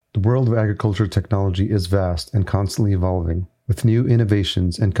world of agriculture technology is vast and constantly evolving, with new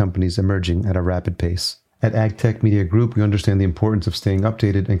innovations and companies emerging at a rapid pace. At AgTech Media Group, we understand the importance of staying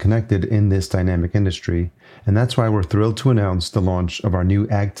updated and connected in this dynamic industry, and that's why we're thrilled to announce the launch of our new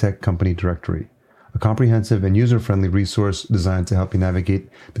AgTech Company Directory, a comprehensive and user-friendly resource designed to help you navigate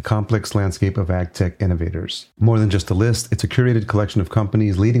the complex landscape of AgTech innovators. More than just a list, it's a curated collection of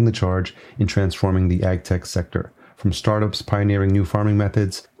companies leading the charge in transforming the AgTech sector. From startups pioneering new farming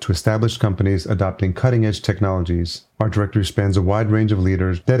methods to established companies adopting cutting-edge technologies, our directory spans a wide range of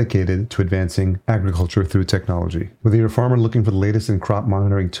leaders dedicated to advancing agriculture through technology. Whether you're a farmer looking for the latest in crop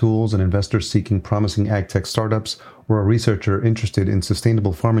monitoring tools, an investor seeking promising agtech startups, or a researcher interested in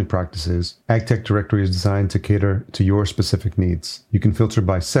sustainable farming practices, AgTech Directory is designed to cater to your specific needs. You can filter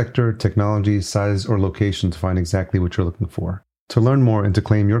by sector, technology, size, or location to find exactly what you're looking for. To learn more and to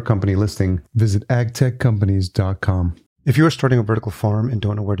claim your company listing, visit agtechcompanies.com. If you are starting a vertical farm and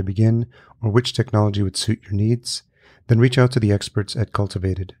don't know where to begin or which technology would suit your needs, then reach out to the experts at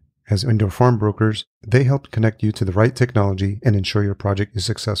Cultivated. As indoor farm brokers, they help connect you to the right technology and ensure your project is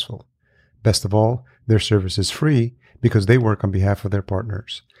successful. Best of all, their service is free because they work on behalf of their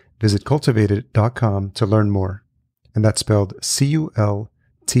partners. Visit cultivated.com to learn more. And that's spelled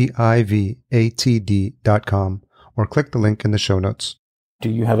cultivatd.com. Or click the link in the show notes. Do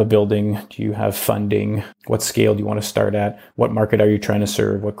you have a building? Do you have funding? What scale do you want to start at? What market are you trying to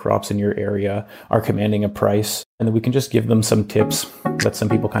serve? What crops in your area are commanding a price? And then we can just give them some tips that some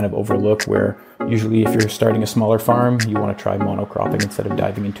people kind of overlook, where usually if you're starting a smaller farm, you want to try monocropping instead of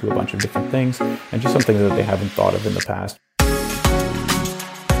diving into a bunch of different things, and just something that they haven't thought of in the past.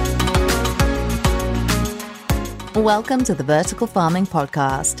 Welcome to the Vertical Farming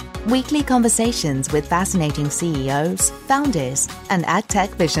Podcast. Weekly conversations with fascinating CEOs, founders, and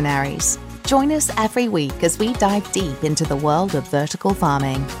AgTech visionaries. Join us every week as we dive deep into the world of vertical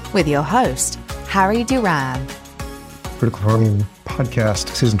farming with your host, Harry Duran. Vertical Farming Podcast,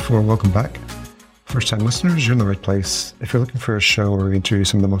 Season 4, welcome back. First-time listeners, you're in the right place. If you're looking for a show where we interview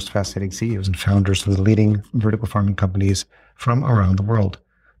some of the most fascinating CEOs and founders of the leading vertical farming companies from around the world,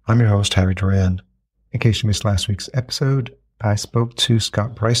 I'm your host, Harry Duran. In case you missed last week's episode, I spoke to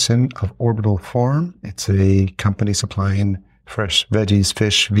Scott Bryson of Orbital Farm. It's a company supplying fresh veggies,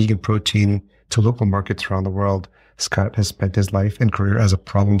 fish, vegan protein to local markets around the world. Scott has spent his life and career as a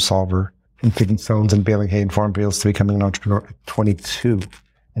problem solver, from picking stones and baling hay in farm fields to becoming an entrepreneur at 22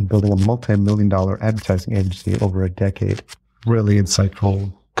 and building a multi-million-dollar advertising agency over a decade. Really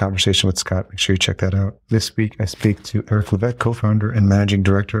insightful conversation with Scott. Make sure you check that out. This week, I speak to Eric Levesque, co-founder and managing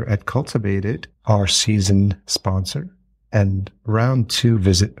director at Cultivated, our season sponsor, and round 2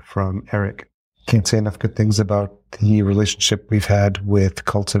 visit from Eric. Can't say enough good things about the relationship we've had with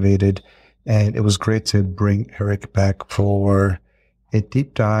Cultivated, and it was great to bring Eric back for a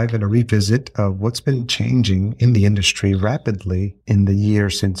deep dive and a revisit of what's been changing in the industry rapidly in the year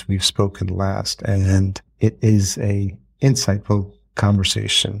since we've spoken last, and it is a insightful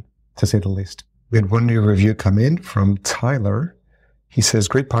conversation, to say the least. We had one new review come in from Tyler. He says,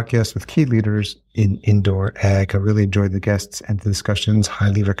 great podcast with key leaders in indoor ag. I really enjoyed the guests and the discussions.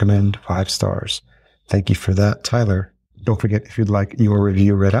 Highly recommend 5 stars. Thank you for that, Tyler. Don't forget, if you'd like your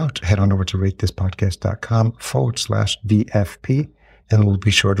review read out, head on over to ratethispodcast.com/VFP, and we'll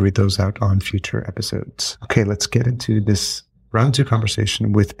be sure to read those out on future episodes. Okay, let's get into this round 2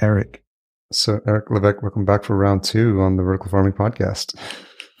 conversation with Eric. So Eric Levesque, welcome back for round 2 on the Vertical Farming Podcast.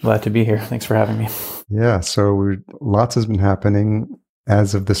 Glad to be here. Thanks for having me. Yeah, so lots has been happening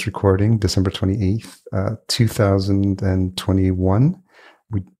as of this recording, December 28th, 2021.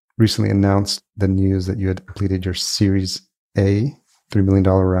 We recently announced the news that you had completed your Series A $3 million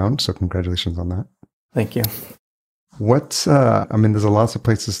round, so congratulations on that. Thank you. There's a lots of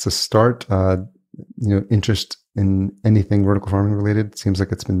places to start. Interest in anything vertical farming related seems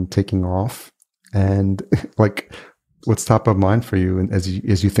like it's been taking off, and what's top of mind for you? And as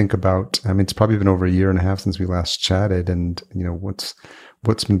you think about, it's probably been over a year and a half since we last chatted, and what's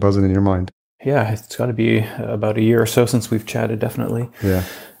been buzzing in your mind? Yeah, it's got to be about a year or so since we've chatted. Definitely. Yeah.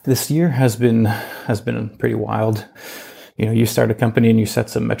 This year has been pretty wild. You start a company and you set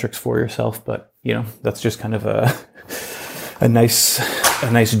some metrics for yourself, but that's just kind of a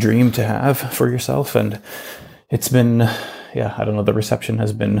nice dream to have for yourself. And it's been, the reception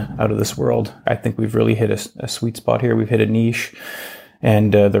has been out of this world. I think we've really hit a sweet spot here. We've hit a niche,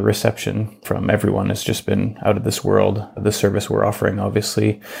 and the reception from everyone has just been out of this world. The service we're offering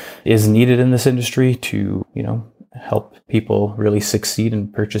obviously is needed in this industry to, help people really succeed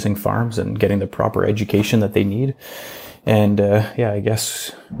in purchasing farms and getting the proper education that they need. And I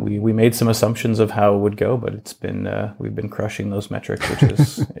guess we made some assumptions of how it would go, but it's been we've been crushing those metrics, which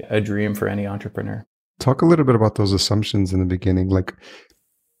is a dream for any entrepreneur. Talk a little bit about those assumptions in the beginning. Like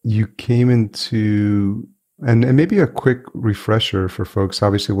you came into, and maybe a quick refresher for folks.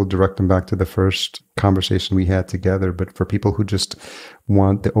 Obviously, we'll direct them back to the first conversation we had together. But for people who just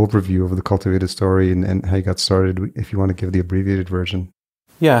want the overview of the Cultivated story and how you got started, if you want to give the abbreviated version.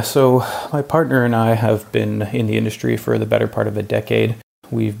 Yeah, so my partner and I have been in the industry for the better part of a decade.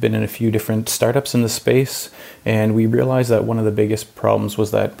 We've been in a few different startups in the space, and we realized that one of the biggest problems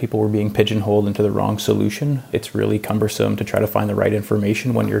was that people were being pigeonholed into the wrong solution. It's really cumbersome to try to find the right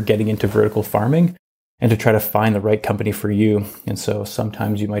information when you're getting into vertical farming and to try to find the right company for you. And so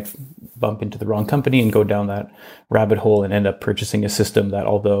sometimes you might bump into the wrong company and go down that rabbit hole and end up purchasing a system that,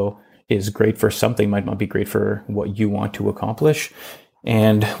 although is great for something, might not be great for what you want to accomplish.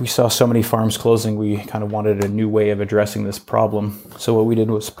 And we saw so many farms closing, we kind of wanted a new way of addressing this problem. So what we did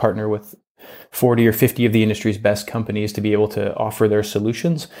was partner with 40 or 50 of the industry's best companies to be able to offer their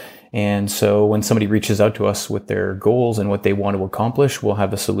solutions. And so when somebody reaches out to us with their goals and what they want to accomplish, we'll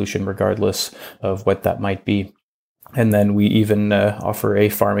have a solution regardless of what that might be. And then we even offer a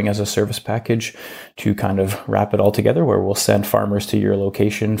farming as a service package to kind of wrap it all together, where we'll send farmers to your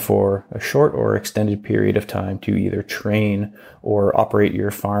location for a short or extended period of time to either train or operate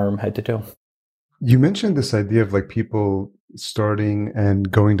your farm head to toe. You mentioned this idea of like people starting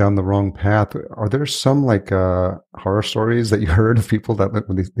and going down the wrong path. Are there some like horror stories that you heard of people that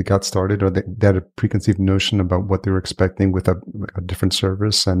when they got started, or they had a preconceived notion about what they were expecting with a different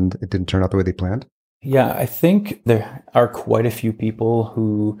service and it didn't turn out the way they planned? Yeah, I think there are quite a few people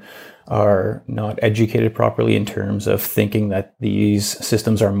who are not educated properly in terms of thinking that these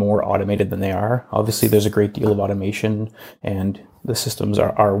systems are more automated than they are. Obviously, there's a great deal of automation and the systems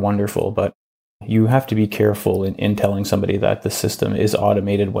are wonderful, but you have to be careful in telling somebody that the system is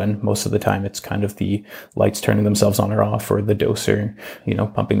automated when most of the time it's kind of the lights turning themselves on or off, or the doser,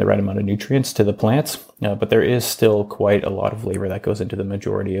 pumping the right amount of nutrients to the plants. But there is still quite a lot of labor that goes into the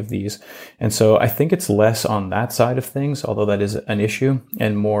majority of these. And so I think it's less on that side of things, although that is an issue,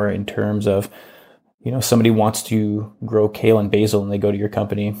 and more in terms of, somebody wants to grow kale and basil and they go to your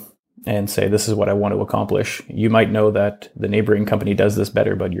company and say, this is what I want to accomplish. You might know that the neighboring company does this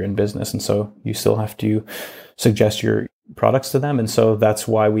better, but you're in business. And so you still have to suggest your products to them. And so that's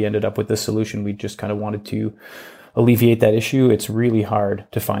why we ended up with this solution. We just kind of wanted to alleviate that issue. It's really hard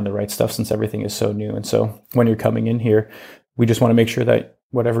to find the right stuff since everything is so new. And so when you're coming in here, we just want to make sure that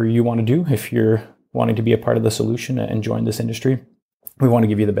whatever you want to do, if you're wanting to be a part of the solution and join this industry, we want to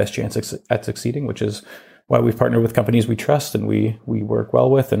give you the best chance at succeeding, which is why we've partnered with companies we trust and we work well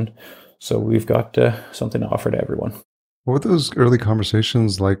with. And so we've got something to offer to everyone. What were those early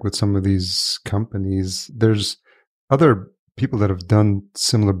conversations like with some of these companies? There's other people that have done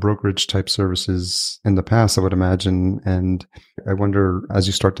similar brokerage type services in the past, I would imagine. And I wonder, as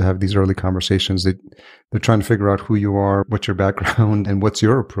you start to have these early conversations, they're trying to figure out who you are, what's your background, and what's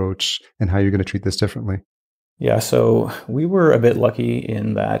your approach, and how you're going to treat this differently. Yeah, so we were a bit lucky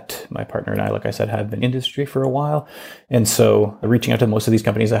in that my partner and I, like I said, have been in industry for a while. And so reaching out to most of these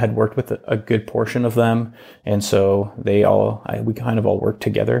companies, I had worked with a good portion of them. And so we kind of all worked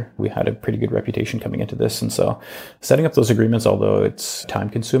together. We had a pretty good reputation coming into this. And so setting up those agreements, although it's time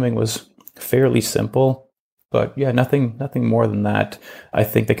consuming, was fairly simple. But yeah, nothing more than that. I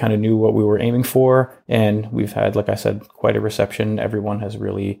think they kind of knew what we were aiming for. And we've had, like I said, quite a reception. Everyone has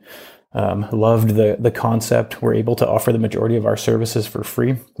really loved the concept. We're able to offer the majority of our services for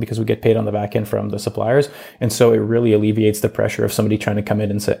free because we get paid on the back end from the suppliers. And so it really alleviates the pressure of somebody trying to come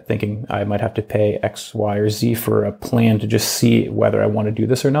in and thinking I might have to pay X, Y, or Z for a plan to just see whether I want to do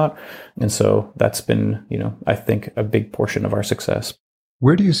this or not. And so that's been, I think a big portion of our success.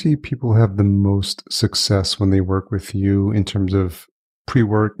 Where do you see people have the most success when they work with you in terms of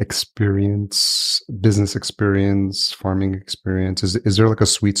pre-work experience, business experience, farming experience? Is there like a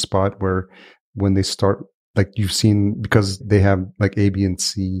sweet spot where when they start, like you've seen, because they have like A, B, and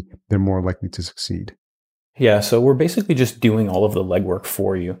C, they're more likely to succeed? Yeah, so we're basically just doing all of the legwork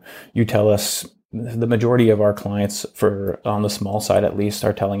for you. You tell us, the majority of our clients, on the small side at least,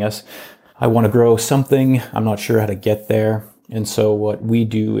 are telling us, I want to grow something, I'm not sure how to get there. And so what we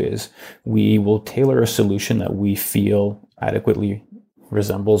do is we will tailor a solution that we feel adequately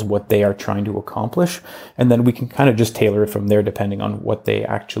resembles what they are trying to accomplish. And then we can kind of just tailor it from there depending on what they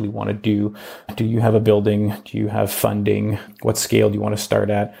actually want to do. Do you have a building? Do you have funding? What scale do you want to start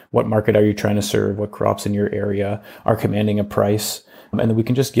at? What market are you trying to serve? What crops in your area are commanding a price? And then we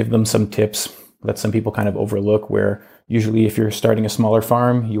can just give them some tips. that some people kind of overlook, where usually if you're starting a smaller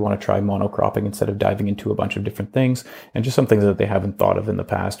farm, you want to try monocropping instead of diving into a bunch of different things, and just some things that they haven't thought of in the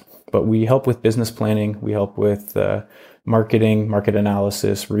past. But we help with business planning, we help with marketing, market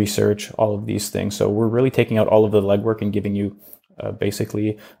analysis, research, all of these things. So we're really taking out all of the legwork and giving you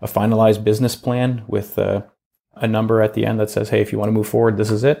basically a finalized business plan with a number at the end that says, hey, if you want to move forward,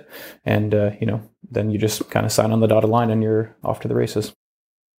 this is it. And, then you just kind of sign on the dotted line and you're off to the races.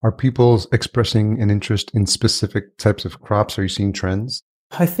 Are people expressing an interest in specific types of crops? Are you seeing trends?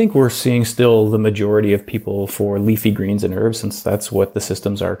 I think we're seeing still the majority of people for leafy greens and herbs, since that's what the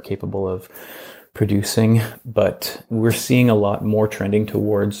systems are capable of producing. But we're seeing a lot more trending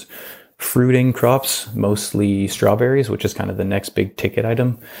towards fruiting crops, mostly strawberries, which is kind of the next big ticket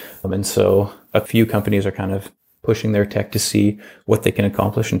item. And so a few companies are kind of pushing their tech to see what they can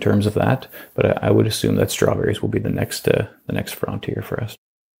accomplish in terms of that. But I would assume that strawberries will be the next frontier for us.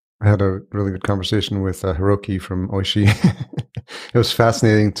 I had a really good conversation with Hiroki from Oishi. It was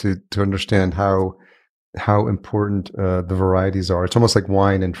fascinating to understand how important the varieties are. It's almost like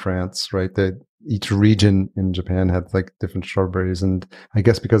wine in France, right? That each region in Japan had like different strawberries, and I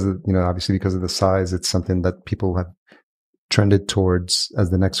guess because of, obviously because of the size, it's something that people have trended towards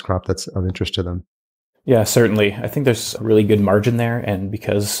as the next crop that's of interest to them. Yeah, certainly. I think there's a really good margin there. And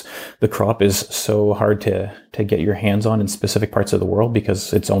because the crop is so hard to get your hands on in specific parts of the world,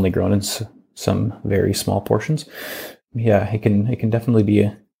 because it's only grown in some very small portions, yeah, it can definitely be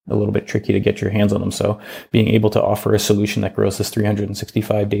a little bit tricky to get your hands on them. So being able to offer a solution that grows this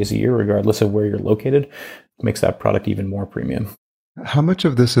 365 days a year, regardless of where you're located, makes that product even more premium. How much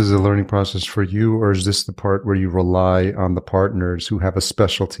of this is a learning process for you, or is this the part where you rely on the partners who have a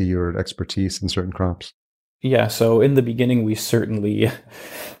specialty or expertise in certain crops? Yeah, so in the beginning, we certainly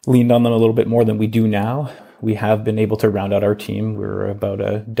leaned on them a little bit more than we do now. We have been able to round out our team. We're about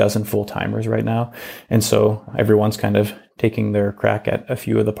a dozen full-timers right now. And so everyone's kind of taking their crack at a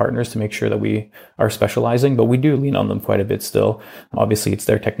few of the partners to make sure that we are specializing, but we do lean on them quite a bit still. Obviously, it's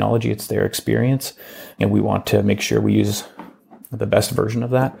their technology, it's their experience, and we want to make sure we use the best version of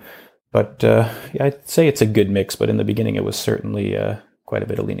that. But yeah, I'd say it's a good mix, but in the beginning, it was certainly quite a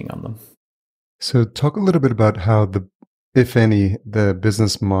bit of leaning on them. So talk a little bit about how if any, the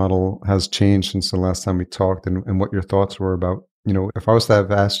business model has changed since the last time we talked, and what your thoughts were about, if I was to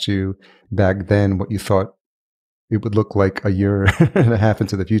have asked you back then what you thought it would look like a year and a half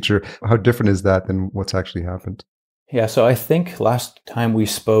into the future, how different is that than what's actually happened? Yeah, so I think last time we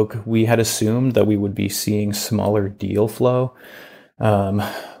spoke, we had assumed that we would be seeing smaller deal flow.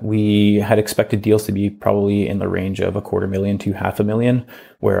 We had expected deals to be probably in the range of $250,000 to $500,000,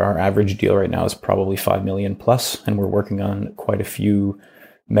 where our average deal right now is probably $5 million plus, and we're working on quite a few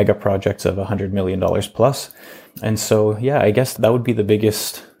mega projects of $100 million plus. And so, yeah, I guess that would be the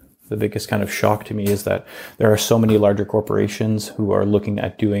biggest kind of shock to me, is that there are so many larger corporations who are looking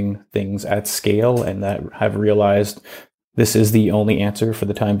at doing things at scale and that have realized this is the only answer for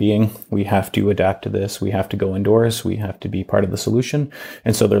the time being. We have to adapt to this. We have to go indoors. We have to be part of the solution.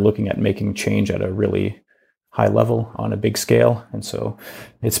 And so they're looking at making change at a really high level on a big scale. And so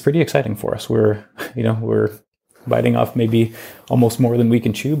it's pretty exciting for us. We're biting off maybe almost more than we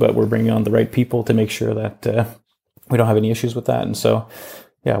can chew, but we're bringing on the right people to make sure that we don't have any issues with that. And so,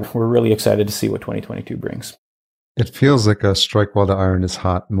 yeah, we're really excited to see what 2022 brings. It feels like a strike while the iron is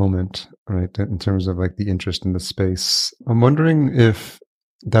hot moment, right? In terms of like the interest in the space. I'm wondering if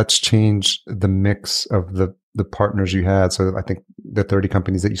that's changed the mix of the partners you had. So I think the 30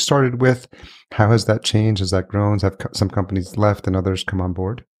 companies that you started with, how has that changed? Has that grown? Have some companies left and others come on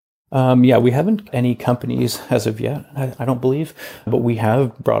board? Yeah, we haven't any companies as of yet, I don't believe, but we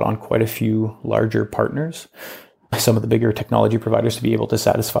have brought on quite a few larger partners, some of the bigger technology providers, to be able to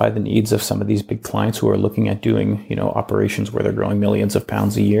satisfy the needs of some of these big clients who are looking at doing, operations where they're growing millions of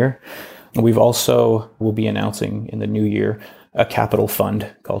pounds a year. We've also will be announcing in the new year a capital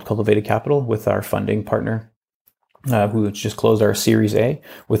fund called Cultivated Capital with our funding partner, who just closed our Series A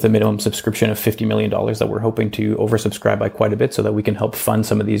with a minimum subscription of $50 million that we're hoping to oversubscribe by quite a bit, so that we can help fund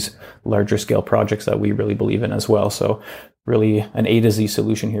some of these larger scale projects that we really believe in as well. So really an A to Z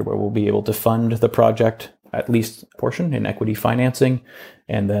solution here, where we'll be able to fund the project, at least a portion, in equity financing,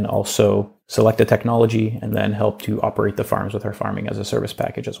 and then also select a technology and then help to operate the farms with our farming as a service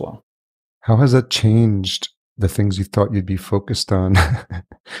package as well. How has that changed the things you thought you'd be focused on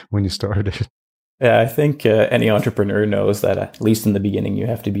when you started? Yeah, I think any entrepreneur knows that at least in the beginning, you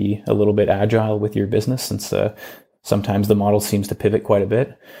have to be a little bit agile with your business, since sometimes the model seems to pivot quite a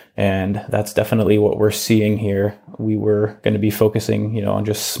bit. And that's definitely what we're seeing here. We were going to be focusing, on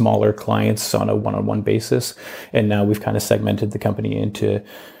just smaller clients on a one-on-one basis. And now we've kind of segmented the company into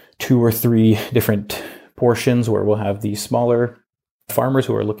 2 or 3 different portions where we'll have the smaller farmers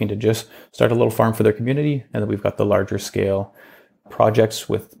who are looking to just start a little farm for their community. And then we've got the larger scale projects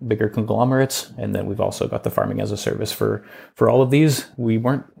with bigger conglomerates. And then we've also got the farming as a service for all of these. We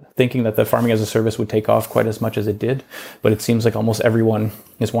weren't thinking that the farming as a service would take off quite as much as it did, but it seems like almost everyone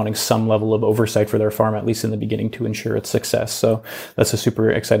is wanting some level of oversight for their farm, at least in the beginning, to ensure its success. So that's a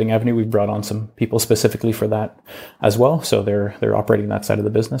super exciting avenue. We've brought on some people specifically for that as well. So they're operating that side of the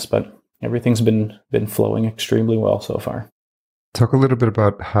business, but everything's been flowing extremely well so far. Talk a little bit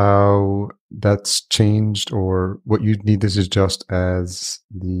about how that's changed, or what you need to adjust as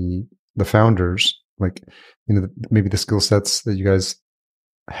the founders, like, maybe the skill sets that you guys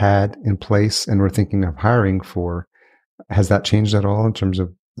had in place and were thinking of hiring for. Has that changed at all in terms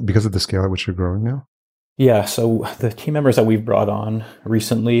of, because of the scale at which you're growing now? Yeah, so the team members that we've brought on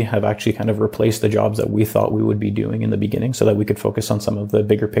recently have actually kind of replaced the jobs that we thought we would be doing in the beginning, so that we could focus on some of the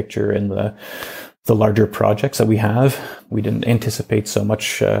bigger picture and the larger projects that we have. We didn't anticipate so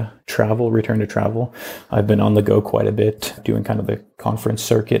much return to travel. I've been on the go quite a bit, doing kind of the conference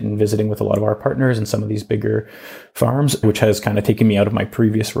circuit and visiting with a lot of our partners and some of these bigger farms, which has kind of taken me out of my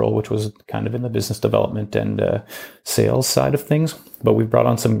previous role, which was kind of in the business development and sales side of things. But we've brought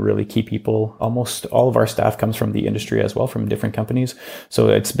on some really key people. Almost all of our staff comes from the industry as well, from different companies. So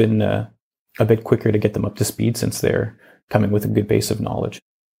it's been a bit quicker to get them up to speed since they're coming with a good base of knowledge.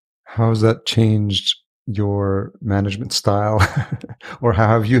 How has that changed your management style? Or how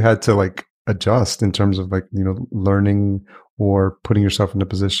have you had to adjust in terms of learning or putting yourself in a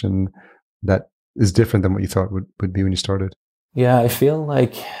position that is different than what you thought would be when you started? Yeah, I feel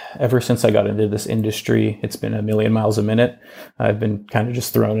like ever since I got into this industry, it's been a million miles a minute. I've been kind of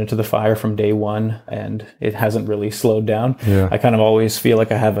just thrown into the fire from day one, and it hasn't really slowed down. Yeah. I kind of always feel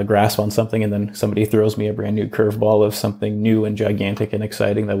like I have a grasp on something, and then somebody throws me a brand new curveball of something new and gigantic and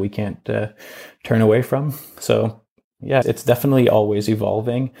exciting that we can't turn away from. So yeah, it's definitely always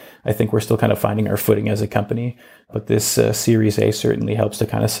evolving. I think we're still kind of finding our footing as a company, but this Series A certainly helps to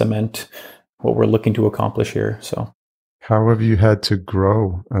kind of cement what we're looking to accomplish here. So. How have you had to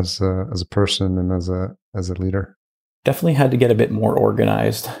grow as a person and as a leader? Definitely had to get a bit more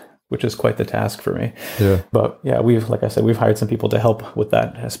organized, which is quite the task for me. Yeah. But yeah, like I said, we've hired some people to help with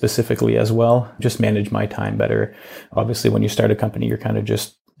that specifically as well. Just manage my time better. Obviously, when you start a company, you're kind of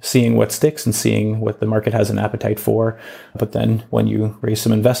just seeing what sticks and seeing what the market has an appetite for. But then when you raise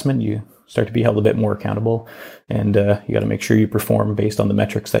some investment, you start to be held a bit more accountable, and you got to make sure you perform based on the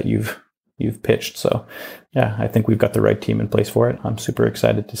metrics that you've pitched. So yeah, I think we've got the right team in place for it. I'm super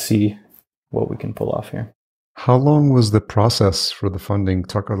excited to see what we can pull off here. How long was the process for the funding?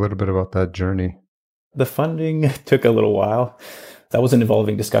 Talk a little bit about that journey. The funding took a little while. That was an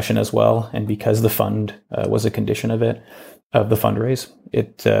evolving discussion as well. And because the fund was a condition of the fundraise,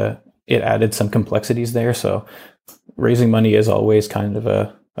 it added some complexities there. So raising money is always kind of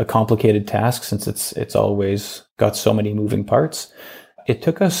a complicated task, since it's always got so many moving parts. It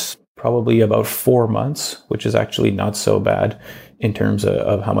took us probably about 4 months, which is actually not so bad in terms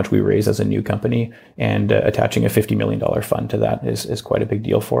of how much we raise as a new company. And attaching a $50 million fund to that is quite a big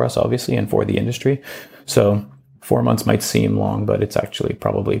deal for us, obviously, and for the industry. So 4 months might seem long, but it's actually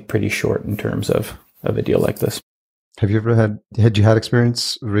probably pretty short in terms of a deal like this. Have you ever had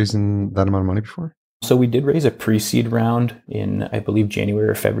experience raising that amount of money before? So we did raise a pre-seed round in, I believe, January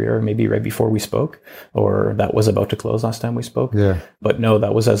or February, maybe right before we spoke, or that was about to close last time we spoke. Yeah. But no,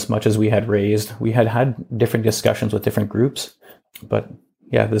 that was as much as we had raised. We had different discussions with different groups, but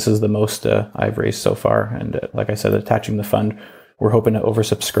yeah, this is the most I've raised so far. And like I said, attaching the fund, we're hoping to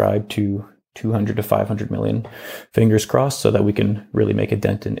oversubscribe to 200 to 500 million, fingers crossed, so that we can really make a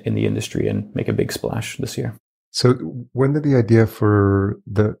dent in the industry and make a big splash this year. So when did the idea for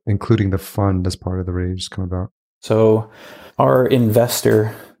including the fund as part of the raise come about? So our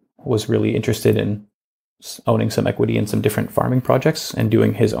investor was really interested in owning some equity in some different farming projects and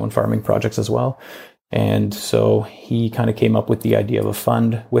doing his own farming projects as well. And so he kind of came up with the idea of a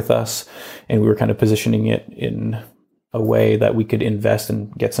fund with us, and we were kind of positioning it in a way that we could invest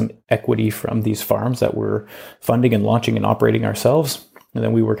and get some equity from these farms that we're funding and launching and operating ourselves. And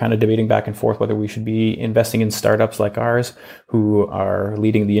then we were kind of debating back and forth whether we should be investing in startups like ours who are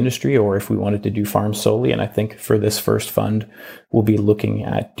leading the industry, or if we wanted to do farms solely. And I think for this first fund, we'll be looking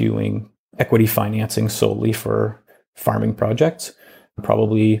at doing equity financing solely for farming projects,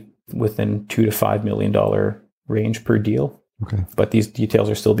 probably within $2 to $5 million range per deal. Okay. But these details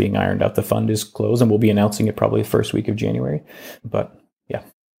are still being ironed out. The fund is closed, and we'll be announcing it probably the first week of January. But yeah.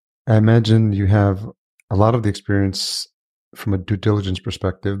 I imagine you have a lot of the experience from a due diligence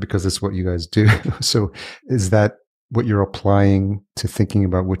perspective, because it's what you guys do. So is that what you're applying to thinking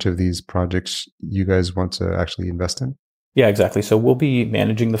about which of these projects you guys want to actually invest in? Yeah, exactly. So we'll be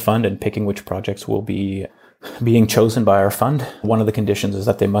managing the fund and picking which projects will be being chosen by our fund. One of the conditions is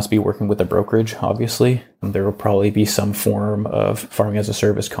that they must be working with a brokerage, obviously. There will probably be some form of farming as a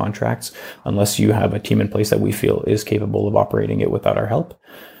service contracts, unless you have a team in place that we feel is capable of operating it without our help.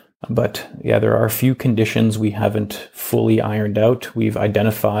 But yeah, there are a few conditions we haven't fully ironed out. We've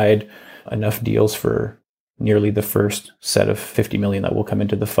identified enough deals for nearly the first set of 50 million that will come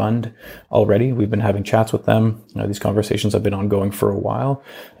into the fund already. We've been having chats with them. These conversations have been ongoing for a while,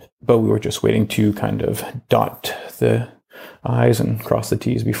 but we were just waiting to kind of dot the I's and cross the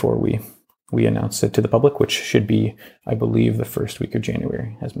T's before we announce it to the public, which should be, I believe, the first week of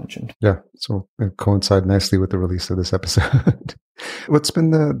January, as mentioned. Yeah, so it coincide nicely with the release of this episode. What's been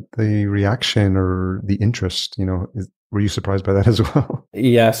the reaction or the interest? Were you surprised by that as well?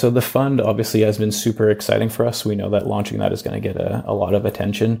 Yeah, so the fund obviously has been super exciting for us. We know that launching that is going to get a lot of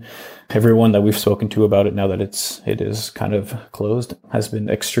attention. Everyone that we've spoken to about it now that it is kind of closed has been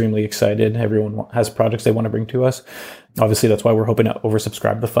extremely excited. Everyone has projects they want to bring to us. Obviously, that's why we're hoping to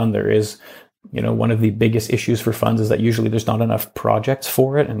oversubscribe the fund. There is, one of the biggest issues for funds is that usually there's not enough projects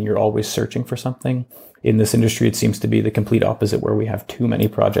for it, and you're always searching for something. In this industry, it seems to be the complete opposite, where we have too many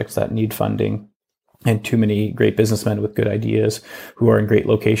projects that need funding and too many great businessmen with good ideas who are in great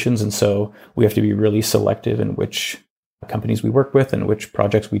locations. And so we have to be really selective in which companies we work with and which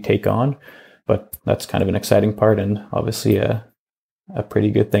projects we take on. But that's kind of an exciting part, and obviously a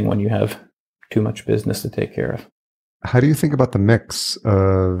pretty good thing when you have too much business to take care of. How do you think about the mix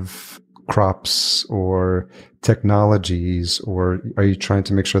of crops or technologies, or are you trying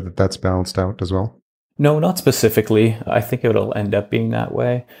to make sure that that's balanced out as well? No, not specifically. I think it'll end up being that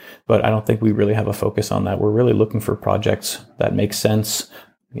way, but I don't think we really have a focus on that. We're really looking for projects that make sense.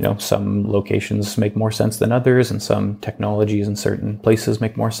 Some locations make more sense than others, and some technologies in certain places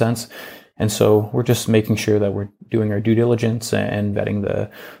make more sense. And so we're just making sure that we're doing our due diligence and vetting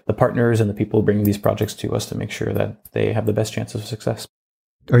the partners and the people bringing these projects to us to make sure that they have the best chance of success.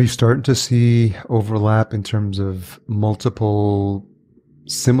 Are you starting to see overlap in terms of multiple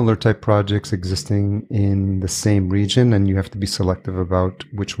similar type projects existing in the same region, and you have to be selective about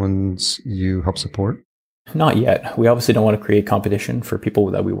which ones you help support? Not yet. We obviously don't want to create competition for people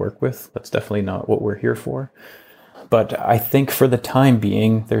that we work with. That's definitely not what we're here for. But I think for the time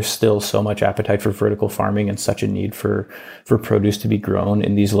being, there's still so much appetite for vertical farming and such a need for produce to be grown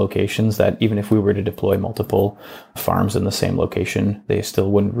in these locations that even if we were to deploy multiple farms in the same location, they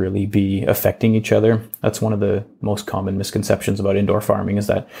still wouldn't really be affecting each other. That's one of the most common misconceptions about indoor farming, is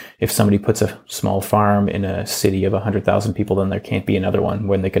that if somebody puts a small farm in a city of 100,000 people, then there can't be another one,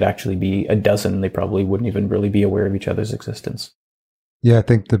 when they could actually be a dozen. They probably wouldn't even really be aware of each other's existence. Yeah, I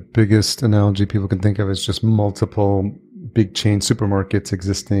think the biggest analogy people can think of is just multiple big chain supermarkets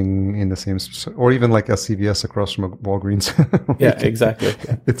existing in the same, or even like a CVS across from a Walgreens. Yeah, exactly.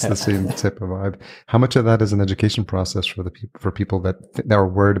 It's the same type of vibe. How much of that is an education process for people that are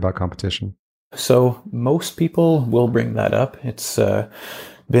worried about competition? So most people will bring that up. It's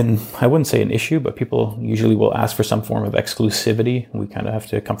been, I wouldn't say an issue, but people usually will ask for some form of exclusivity. We kind of have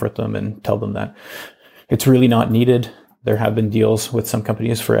to comfort them and tell them that it's really not needed. There have been deals with some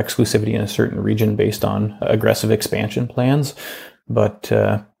companies for exclusivity in a certain region based on aggressive expansion plans. But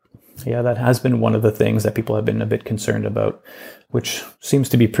that has been one of the things that people have been a bit concerned about, which seems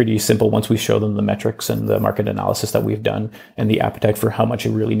to be pretty simple once we show them the metrics and the market analysis that we've done and the appetite for how much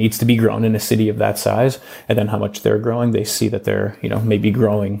it really needs to be grown in a city of that size, and then how much they're growing. They see that they're, maybe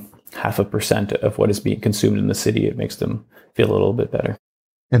growing 0.5% of what is being consumed in the city. It makes them feel a little bit better.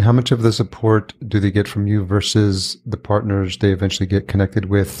 And how much of the support do they get from you versus the partners they eventually get connected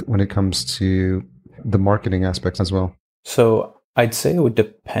with when it comes to the marketing aspects as well? So I'd say it would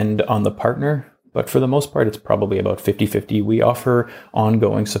depend on the partner, but for the most part, it's probably about 50-50. We offer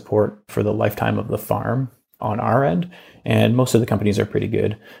ongoing support for the lifetime of the farm on our end, and most of the companies are pretty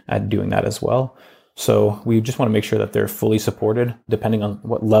good at doing that as well. So we just want to make sure that they're fully supported. Depending on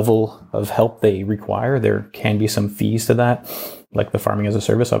what level of help they require, there can be some fees to that, like the farming as a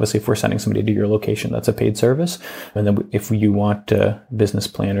service. Obviously, if we're sending somebody to your location, that's a paid service. And then if you want a business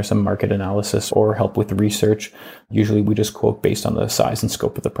plan or some market analysis or help with research, usually we just quote based on the size and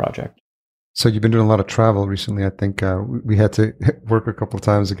scope of the project. So you've been doing a lot of travel recently. I think we had to work a couple of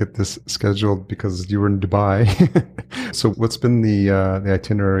times to get this scheduled because you were in Dubai. So what's been the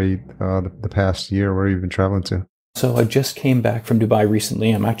itinerary the past year? Where have you been traveling to? So I just came back from Dubai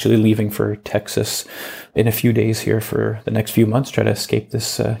recently. I'm actually leaving for Texas in a few days here for the next few months, try to escape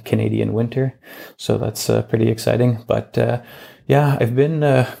this Canadian winter. So that's pretty exciting. But Yeah, I've been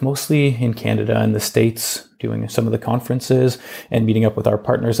mostly in Canada and the States doing some of the conferences and meeting up with our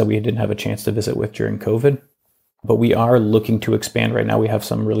partners that we didn't have a chance to visit with during COVID. But we are looking to expand right now. We have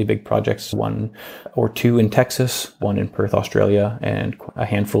some really big projects, one or two in Texas, one in Perth, Australia, and a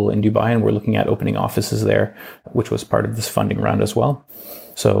handful in Dubai. And we're looking at opening offices there, which was part of this funding round as well.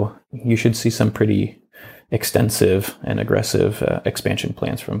 So you should see some pretty extensive and aggressive expansion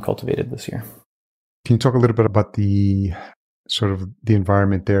plans from Cultivated this year. Can you talk a little bit about the sort of the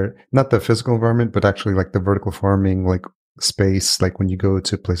environment there? Not the physical environment, but actually like the vertical farming, like space, like when you go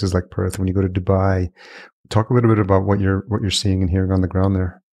to places like Perth, when you go to Dubai. Talk a little bit about what you're seeing and hearing on the ground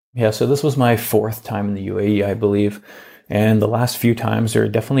there. Yeah, so this was my fourth time in the UAE, I believe. And the last few times there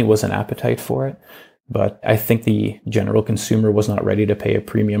definitely was an appetite for it. But I think the general consumer was not ready to pay a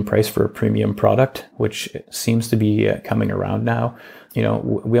premium price for a premium product, which seems to be coming around now. You know,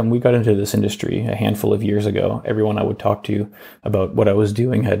 when we got into this industry a handful of years ago, everyone I would talk to about what I was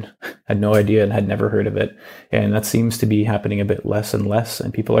doing had no idea and had never heard of it. And that seems to be happening a bit less and less.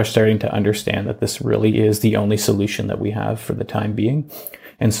 And people are starting to understand that this really is the only solution that we have for the time being.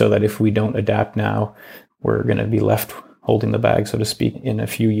 And so that if we don't adapt now, we're going to be left holding the bag, so to speak, in a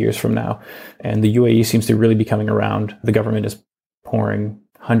few years from now. And the UAE seems to really be coming around. The government is pouring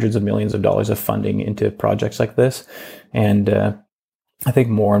hundreds of millions of dollars of funding into projects like this. And I think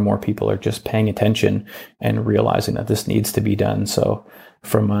more and more people are just paying attention and realizing that this needs to be done. So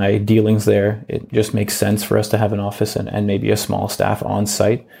from my dealings there, it just makes sense for us to have an office and maybe a small staff on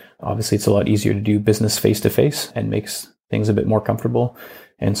site. Obviously, it's a lot easier to do business face to face and makes things a bit more comfortable.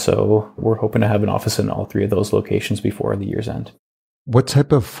 And so we're hoping to have an office in all three of those locations before the year's end. What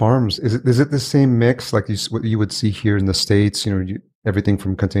type of farms? Is it the same mix like what you would see here in the States? You know, everything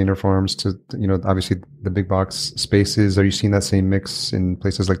from container farms to, you know, obviously the big box spaces. Are you seeing that same mix in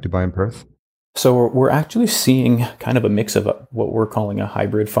places like Dubai and Perth? So we're actually seeing kind of a mix of what we're calling a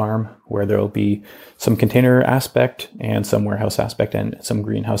hybrid farm, where there'll be some container aspect and some warehouse aspect and some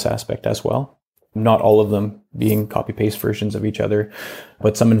greenhouse aspect as well. Not all of them being copy-paste versions of each other,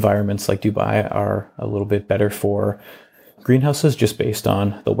 but some environments like Dubai are a little bit better for greenhouses just based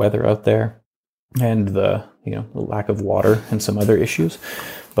on the weather out there and the lack of water and some other issues.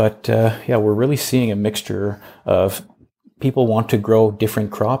 But we're really seeing a mixture of people want to grow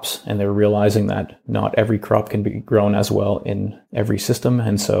different crops, and they're realizing that not every crop can be grown as well in every system.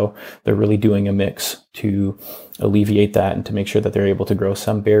 And so they're really doing a mix to alleviate that and to make sure that they're able to grow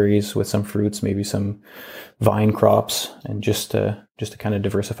some berries with some fruits, maybe some vine crops, and just to kind of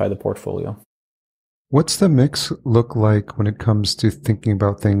diversify the portfolio. What's the mix look like when it comes to thinking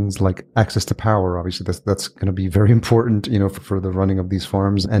about things like access to power? Obviously, that's going to be very important, for the running of these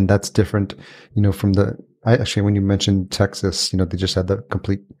farms. And that's different, from actually, when you mentioned Texas, they just had the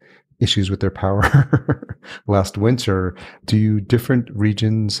complete issues with their power last winter. Do different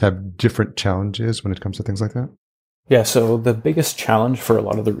regions have different challenges when it comes to things like that? Yeah, so the biggest challenge for a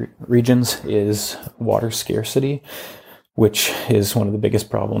lot of the regions is water scarcity, which is one of the biggest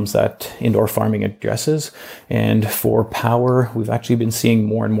problems that indoor farming addresses. And for power, we've actually been seeing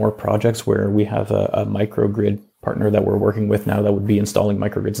more and more projects where we have a microgrid partner that we're working with now that would be installing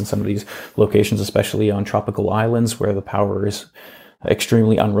microgrids in some of these locations, especially on tropical islands where the power is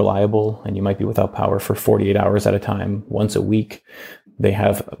extremely unreliable and you might be without power for 48 hours at a time, once a week. They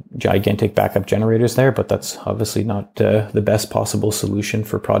have gigantic backup generators there, but that's obviously not the best possible solution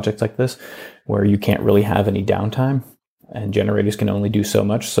for projects like this, where you can't really have any downtime and generators can only do so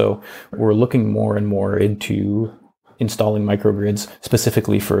much. So we're looking more and more into installing microgrids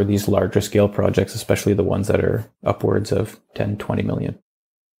specifically for these larger scale projects, especially the ones that are upwards of 10, 20 million.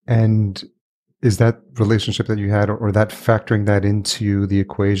 And is that relationship that you had, or that factoring that into the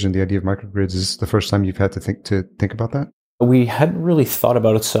equation, the idea of microgrids, is the first time you've had to think about that? We hadn't really thought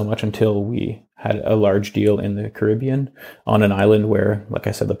about it so much until we had a large deal in the Caribbean on an island where, like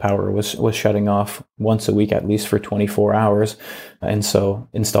I said, the power was shutting off once a week, at least for 24 hours. And so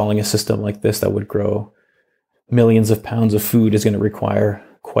installing a system like this that would grow millions of pounds of food is going to require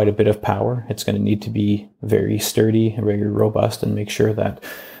quite a bit of power. It's going to need to be very sturdy and very robust and make sure that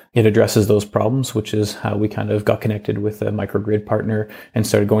it addresses those problems, which is how we kind of got connected with a microgrid partner and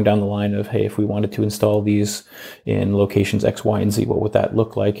started going down the line of, hey, if we wanted to install these in locations X, Y, and Z, what would that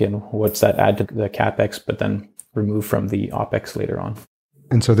look like? And what's that add to the CapEx, but then remove from the OpEx later on?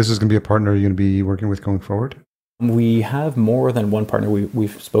 And so this is going to be a partner you're going to be working with going forward? We have more than one partner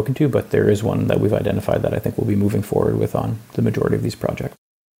we've spoken to, but there is one that we've identified that I think we'll be moving forward with on the majority of these projects.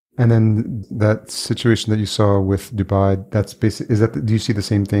 And then that situation that you saw with Dubai, that's do you see the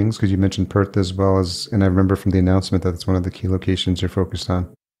same things? Because you mentioned Perth as well as, and I remember from the announcement that it's one of the key locations you're focused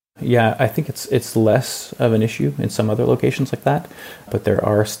on. Yeah, I think it's less of an issue in some other locations like that, but there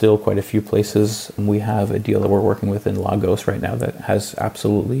are still quite a few places. We have a deal that we're working with in Lagos right now that has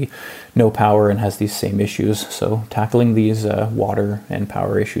absolutely no power and has these same issues. So tackling these water and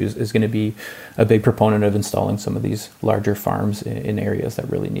power issues is going to be a big proponent of installing some of these larger farms in areas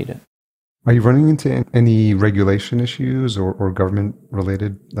that really need it. Are you running into any regulation issues or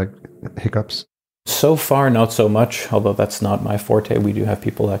government-related hiccups? So far, not so much, although that's not my forte. We do have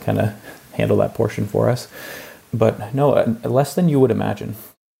people that kind of handle that portion for us. But no, less than you would imagine.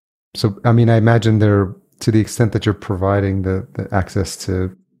 So, I mean, I imagine to the extent that you're providing the access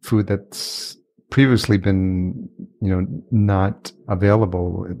to food that's previously been, not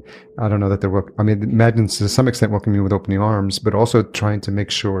available. I don't know that imagine to some extent welcoming you with opening arms, but also trying to make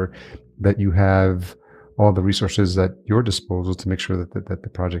sure that you have all the resources at your disposal to make sure that the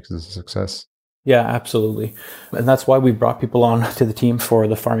project is a success. Yeah, absolutely. And that's why we brought people on to the team for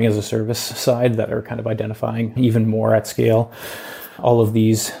the farming as a service side that are kind of identifying even more at scale all of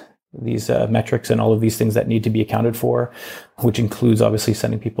these metrics and all of these things that need to be accounted for, which includes obviously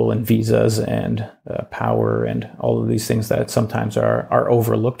sending people in visas and power and all of these things that sometimes are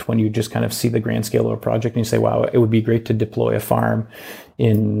overlooked when you just kind of see the grand scale of a project and you say, wow, it would be great to deploy a farm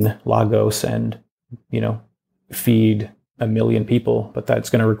in Lagos and, feed 1 million people, but that's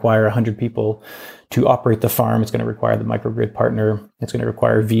going to require 100 people to operate the farm. It's going to require the microgrid partner. It's going to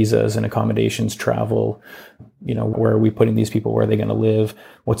require visas and accommodations, travel. Where are we putting these people? Where are they going to live?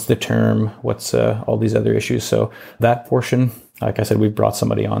 What's the term? What's all these other issues? So that portion, like I said, we've brought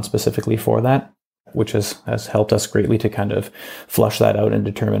somebody on specifically for that, which has helped us greatly to kind of flush that out and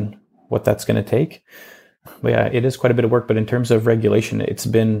determine what that's going to take. But yeah, it is quite a bit of work. But in terms of regulation, it's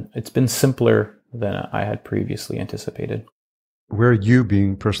been simpler than I had previously anticipated. Where are you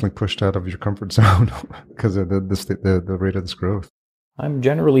being personally pushed out of your comfort zone because of the rate of this growth? I'm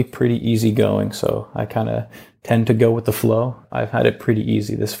generally pretty easygoing, so I kind of tend to go with the flow. I've had it pretty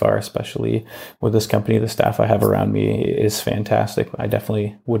easy this far, especially with this company. The staff I have around me is fantastic. I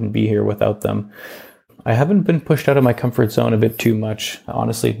definitely wouldn't be here without them. I haven't been pushed out of my comfort zone a bit too much.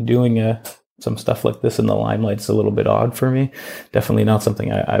 Honestly, doing some stuff like this in the limelight is a little bit odd for me. Definitely not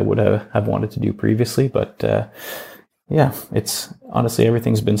something I would have wanted to do previously, but yeah, it's honestly,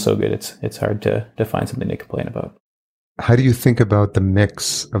 everything's been so good. It's hard to find something to complain about. How do you think about the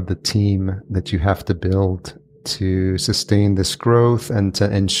mix of the team that you have to build to sustain this growth and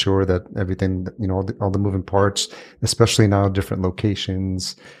to ensure that everything, all the moving parts, especially now different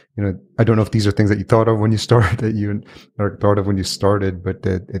locations, I don't know if these are things that you thought of when you started, but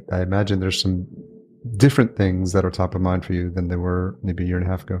I imagine there's some different things that are top of mind for you than they were maybe a year and a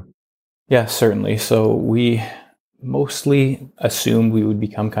half ago. Yeah, certainly. So we mostly assumed we would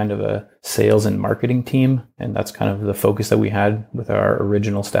become kind of a sales and marketing team. And that's kind of the focus that we had with our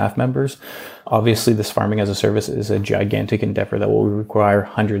original staff members. Obviously, this farming as a service is a gigantic endeavor that will require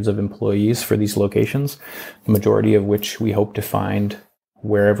hundreds of employees for these locations, the majority of which we hope to find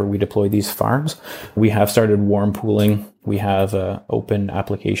wherever we deploy these farms. We have started warm pooling. We have open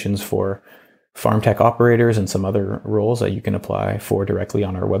applications for farm tech operators and some other roles that you can apply for directly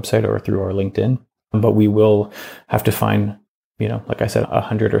on our website or through our LinkedIn. But we will have to find, like I said,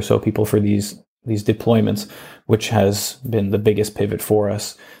 100 or so people for these deployments, which has been the biggest pivot for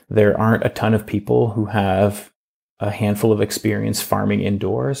us. There aren't a ton of people who have a handful of experience farming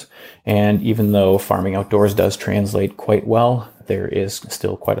indoors. And even though farming outdoors does translate quite well, there is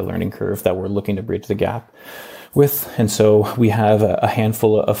still quite a learning curve that we're looking to bridge the gap with. And so we have a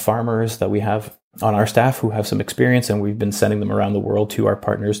handful of farmers that we have on our staff who have some experience, and we've been sending them around the world to our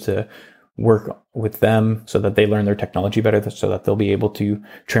partners to work with them so that they learn their technology better, so that they'll be able to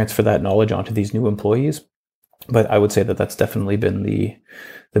transfer that knowledge onto these new employees. But I would say that that's definitely been the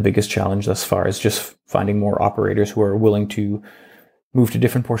biggest challenge thus far, is just finding more operators who are willing to move to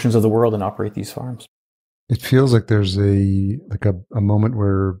different portions of the world and operate these farms. It feels like there's a moment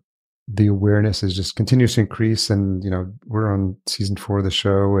where the awareness is just continues to increase, and we're on season 4 of the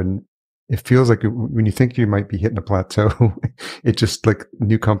show, and it feels like when you think you might be hitting a plateau, it's just like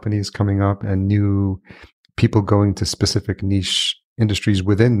new companies coming up and new people going to specific niche industries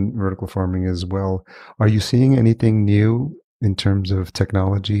within vertical farming as well. Are you seeing anything new in terms of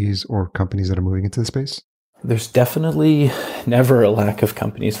technologies or companies that are moving into the space? There's definitely never a lack of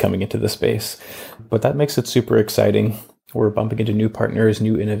companies coming into the space, but that makes it super exciting. We're bumping into new partners,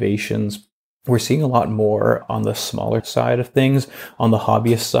 new innovations. We're seeing a lot more on the smaller side of things, on the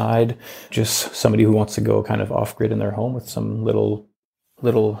hobbyist side, just somebody who wants to go kind of off-grid in their home with some little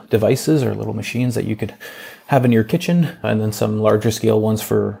devices or little machines that you could have in your kitchen, and then some larger scale ones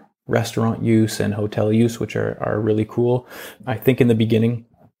for restaurant use and hotel use, which are really cool. I think in the beginning,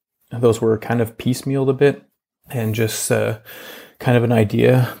 those were kind of piecemealed a bit and just kind of an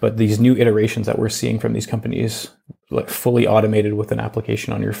idea. But these new iterations that we're seeing from these companies, like fully automated with an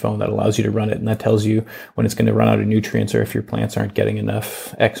application on your phone that allows you to run it, and that tells you when it's going to run out of nutrients or if your plants aren't getting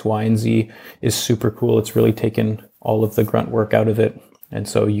enough X, Y, and Z, is super cool. It's really taken all of the grunt work out of it. And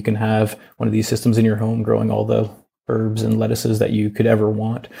so you can have one of these systems in your home growing all the herbs and lettuces that you could ever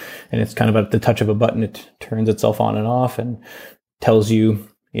want. And it's kind of at the touch of a button, it turns itself on and off and tells you,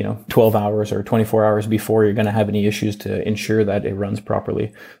 12 hours or 24 hours before you're going to have any issues to ensure that it runs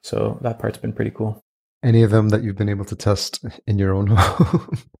properly. So that part's been pretty cool. Any of them that you've been able to test in your own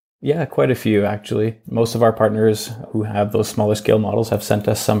home? Yeah, quite a few, actually. Most of our partners who have those smaller scale models have sent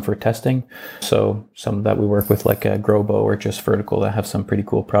us some for testing. So some that we work with, like Growbo or Just Vertical, that have some pretty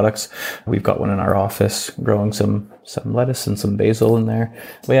cool products. We've got one in our office growing some lettuce and some basil in there.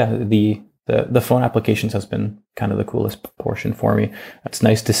 But yeah, the phone applications has been kind of the coolest portion for me. It's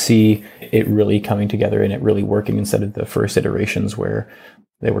nice to see it really coming together and it really working instead of the first iterations where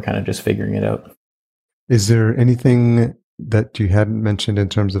they were kind of just figuring it out. Is there anything that you hadn't mentioned in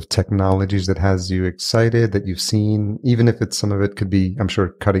terms of technologies that has you excited, that you've seen, even if it's some of it could be, I'm sure,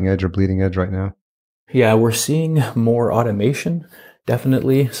 cutting edge or bleeding edge right now? Yeah, we're seeing more automation.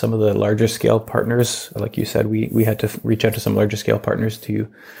 Definitely some of the larger scale partners, like you said, we had to reach out to some larger scale partners to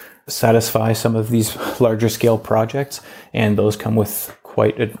satisfy some of these larger scale projects, and those come with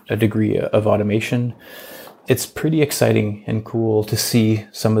quite a degree of automation. It's pretty exciting and cool to see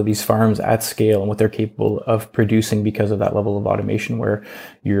some of these farms at scale and what they're capable of producing because of that level of automation, where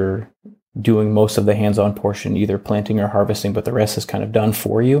you're doing most of the hands-on portion, either planting or harvesting, but the rest is kind of done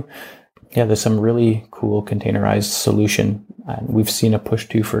for you. Yeah, there's some really cool containerized solution. And we've seen a push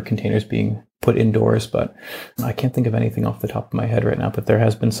too for containers being put indoors, but I can't think of anything off the top of my head right now, but there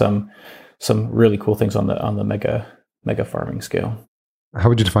has been some really cool things on the mega farming scale. How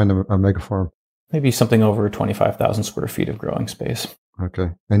would you define a mega farm? Maybe something over 25,000 square feet of growing space.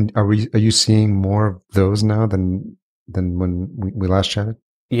 Okay. And are you seeing more of those now than when we last chatted?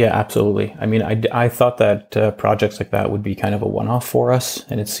 Yeah, absolutely. I mean, I thought that projects like that would be kind of a one-off for us,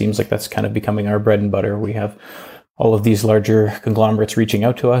 and it seems like that's kind of becoming our bread and butter. We have all of these larger conglomerates reaching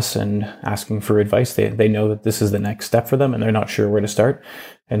out to us and asking for advice. They know that this is the next step for them, and they're not sure where to start.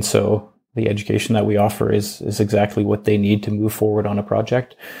 And so the education that we offer is exactly what they need to move forward on a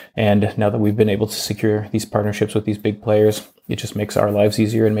project. And now that we've been able to secure these partnerships with these big players, it just makes our lives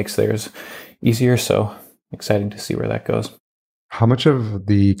easier and makes theirs easier. So exciting to see where that goes. How much of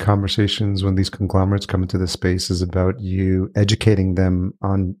the conversations when these conglomerates come into the space is about you educating them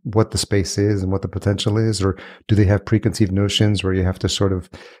on what the space is and what the potential is? Or do they have preconceived notions where you have to sort of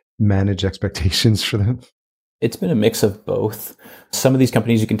manage expectations for them? It's been a mix of both. Some of these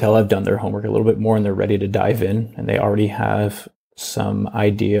companies, you can tell, have done their homework a little bit more and they're ready to dive in, and they already have some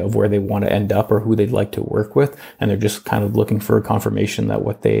idea of where they want to end up or who they'd like to work with. And they're just kind of looking for a confirmation that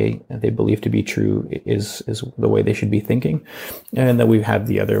what they believe to be true is the way they should be thinking. And then we have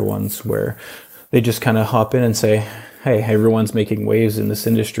the other ones where they just kind of hop in and say, hey, everyone's making waves in this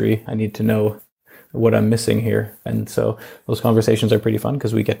industry. I need to know what I'm missing here. And so those conversations are pretty fun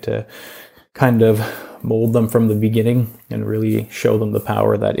because we get to kind of mold them from the beginning and really show them the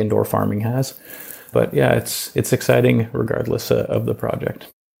power that indoor farming has. But yeah, it's exciting regardless of the project.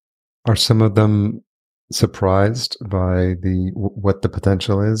 Are some of them surprised by what the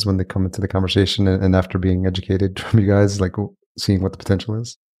potential is when they come into the conversation and after being educated from you guys, like seeing what the potential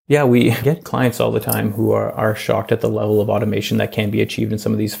is? Yeah, we get clients all the time who are shocked at the level of automation that can be achieved in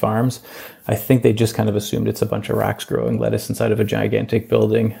some of these farms. I think they just kind of assumed it's a bunch of racks growing lettuce inside of a gigantic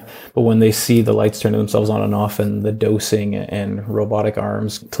building. But when they see the lights turn themselves on and off and the dosing and robotic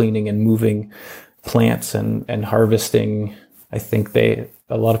arms cleaning and moving plants and harvesting, I think a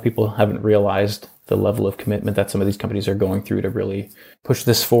lot of people haven't realized the level of commitment that some of these companies are going through to really push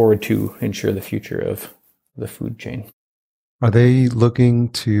this forward to ensure the future of the food chain. Are they looking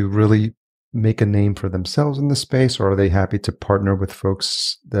to really make a name for themselves in the space, or are they happy to partner with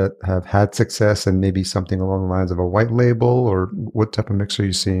folks that have had success and maybe something along the lines of a white label, or what type of mix are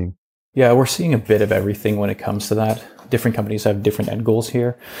you seeing? Yeah, we're seeing a bit of everything when it comes to that. Different companies have different end goals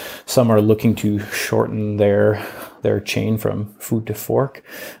here. Some are looking to shorten their chain from food to fork.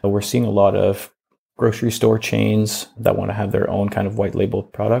 We're seeing a lot of grocery store chains that want to have their own kind of white label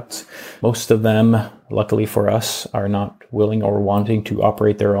products. Most of them, luckily for us, are not willing or wanting to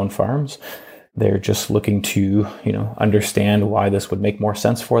operate their own farms. They're just looking to, understand why this would make more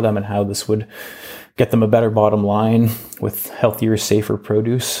sense for them and how this would get them a better bottom line with healthier, safer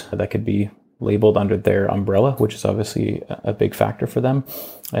produce that could be labeled under their umbrella, which is obviously a big factor for them.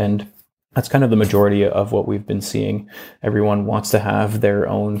 And That's kind of the majority of what we've been seeing. Everyone wants to have their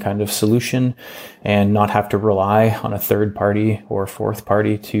own kind of solution and not have to rely on a third party or fourth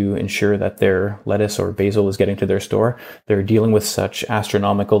party to ensure that their lettuce or basil is getting to their store. They're dealing with such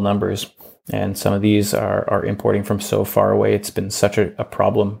astronomical numbers. And some of these are importing from so far away. It's been such a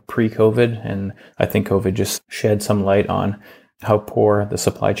problem pre-COVID. And I think COVID just shed some light on how poor the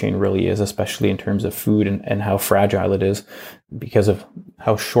supply chain really is, especially in terms of food and how fragile it is because of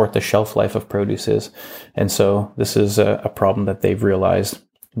how short the shelf life of produce is. And so this is a problem that they've realized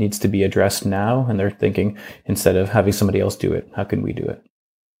needs to be addressed now. And they're thinking, instead of having somebody else do it, how can we do it?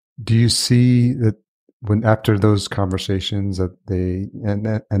 Do you see that when after those conversations that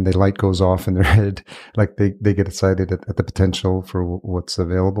the light goes off in their head, like they get excited at the potential for what's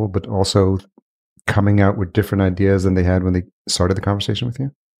available, but also coming out with different ideas than they had when they started the conversation with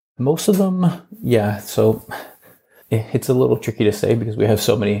you? Most of them, yeah. So it's a little tricky to say because we have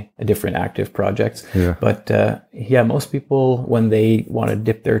so many different active projects. Yeah. But most people, when they want to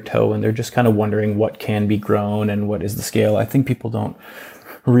dip their toe and they're just kind of wondering what can be grown and what is the scale, I think people don't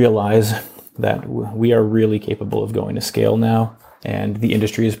realize that we are really capable of going to scale now. And the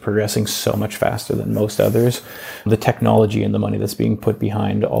industry is progressing so much faster than most others. The technology and the money that's being put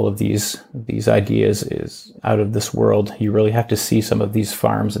behind all of these ideas is out of this world. You really have to see some of these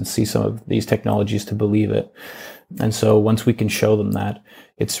farms and see some of these technologies to believe it. And so once we can show them that,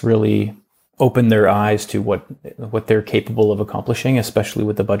 it's really opened their eyes to what they're capable of accomplishing, especially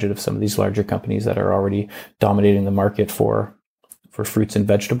with the budget of some of these larger companies that are already dominating the market for fruits and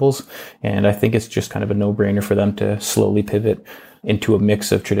vegetables. And I think it's just kind of a no-brainer for them to slowly pivot into a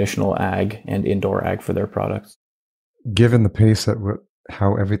mix of traditional ag and indoor ag for their products. Given the pace at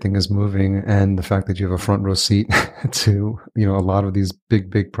how everything is moving and the fact that you have a front row seat to, a lot of these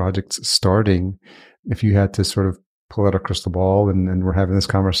big projects starting, if you had to sort of pull out a crystal ball and we're having this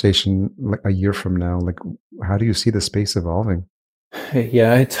conversation like a year from now, like how do you see the space evolving?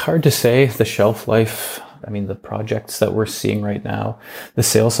 Yeah, it's hard to say. The shelf life, the projects that we're seeing right now, the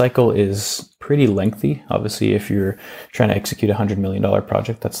sales cycle is pretty lengthy. Obviously, if you're trying to execute a $100 million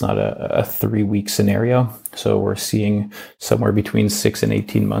project, that's not a 3-week scenario. So we're seeing somewhere between 6 and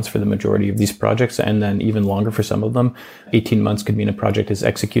 18 months for the majority of these projects, and then even longer for some of them. 18 months could mean a project is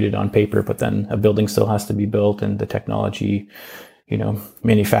executed on paper, but then a building still has to be built and the technology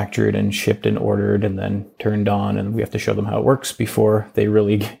manufactured and shipped and ordered and then turned on, and we have to show them how it works before they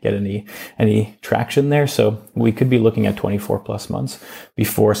really get any traction there. So we could be looking at 24 plus months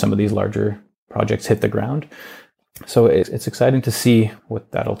before some of these larger projects hit the ground. So it's exciting to see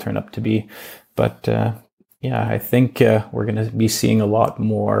what that'll turn up to be. But I think we're going to be seeing a lot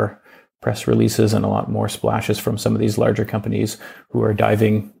more press releases and a lot more splashes from some of these larger companies who are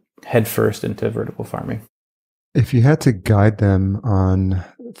diving headfirst into vertical farming. If you had to guide them on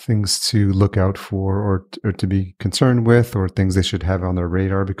things to look out for or to be concerned with or things they should have on their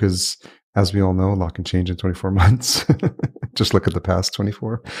radar, because as we all know, a lot can change in 24 months. Just look at the past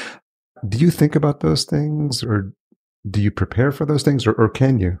 24. Do you think about those things, or do you prepare for those things, or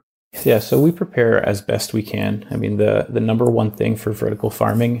can you? Yeah, so we prepare as best we can. The number one thing for vertical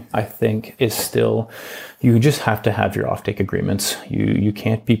farming, I think, is still you just have to have your offtake agreements. You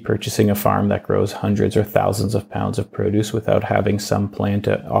can't be purchasing a farm that grows hundreds or thousands of pounds of produce without having some plan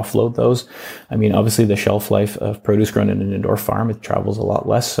to offload those. Obviously the shelf life of produce grown in an indoor farm, it travels a lot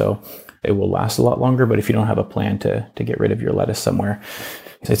less, so it will last a lot longer. But if you don't have a plan to get rid of your lettuce somewhere,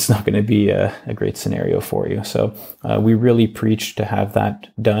 it's not going to be a great scenario for you. So we really preach to have that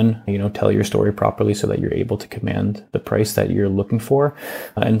done, tell your story properly so that you're able to command the price that you're looking for.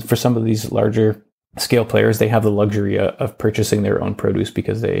 And for some of these larger scale players, they have the luxury of purchasing their own produce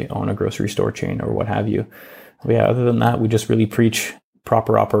because they own a grocery store chain or what have you. But yeah, other than that, we just really preach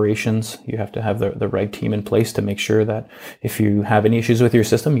proper operations. You have to have the right team in place to make sure that if you have any issues with your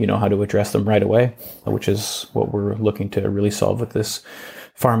system, you know how to address them right away, which is what we're looking to really solve with this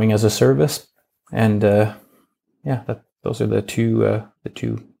farming as a service. And those are the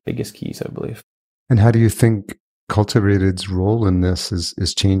two biggest keys, I believe. And how do you think Cultivated's role in this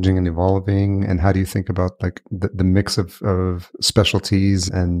is changing and evolving? And how do you think about like the mix of specialties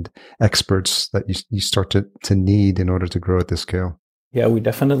and experts that you start to need in order to grow at this scale? Yeah, we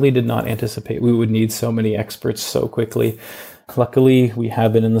definitely did not anticipate we would need so many experts so quickly. Luckily, we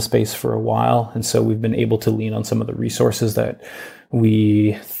have been in the space for a while, and so we've been able to lean on some of the resources that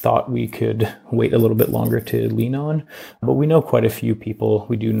we thought we could wait a little bit longer to lean on. But we know quite a few people.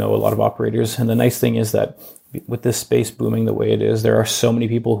 We do know a lot of operators. And the nice thing is that with this space booming the way it is, there are so many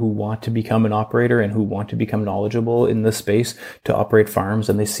people who want to become an operator and who want to become knowledgeable in this space to operate farms,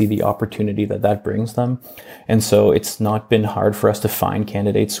 and they see the opportunity that brings them. And so it's not been hard for us to find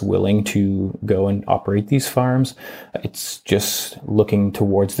candidates willing to go and operate these farms. It's just looking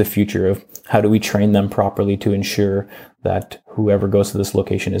towards the future of how do we train them properly to ensure that whoever goes to this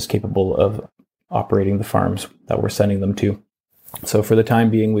location is capable of operating the farms that we're sending them to. So for the time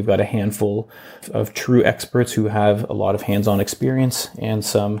being, we've got a handful of true experts who have a lot of hands-on experience and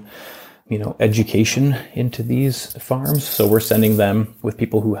some, education into these farms. So we're sending them with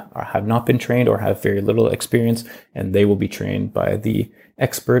people who have not been trained or have very little experience, and they will be trained by the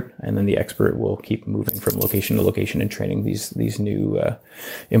expert, and then the expert will keep moving from location to location and training these new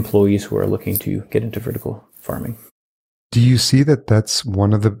employees who are looking to get into vertical farming. Do you see that that's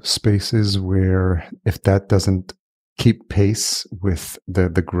one of the spaces where if that doesn't keep pace with the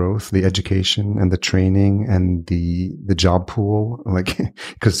growth, the education and the training and the job pool, like,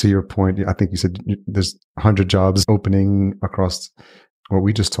 because to your point, I think you said there's 100 jobs opening across what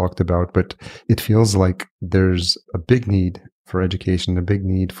we just talked about, but it feels like there's a big need for education, a big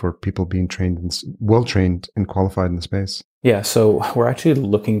need for people being trained and well trained and qualified in the space. Yeah, so we're actually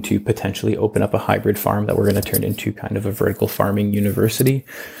looking to potentially open up a hybrid farm that we're going to turn into kind of a vertical farming university,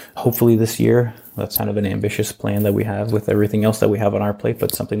 hopefully this year. That's kind of an ambitious plan that we have with everything else that we have on our plate,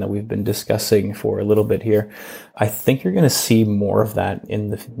 but something that we've been discussing for a little bit here. I think you're going to see more of that in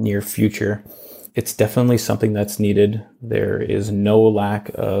the near future. It's definitely something that's needed. There is no lack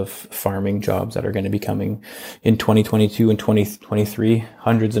of farming jobs that are going to be coming in 2022 and 2023,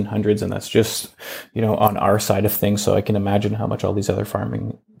 hundreds and hundreds. And that's just, on our side of things. So I can imagine how much all these other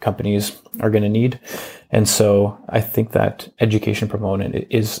farming companies are going to need. And so I think that education proponent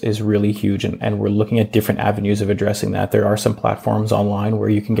is really huge. And we're looking at different avenues of addressing that. There are some platforms online where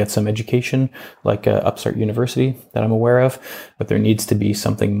you can get some education, like Upstart University that I'm aware of, but there needs to be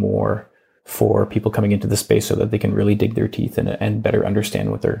something more for people coming into the space so that they can really dig their teeth in it and better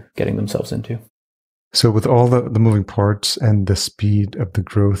understand what they're getting themselves into. So with all the moving parts and the speed of the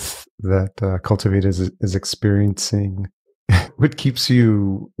growth that Cultivate is experiencing, what keeps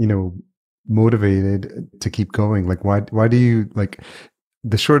you, motivated to keep going? Like, why do you, like,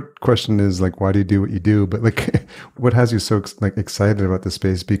 the short question is, like, why do you do what you do? But, like, what has you so excited about the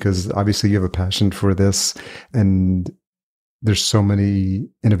space? Because obviously you have a passion for this, and there's so many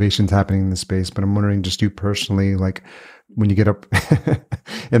innovations happening in the space, but I'm wondering, just you personally, like, when you get up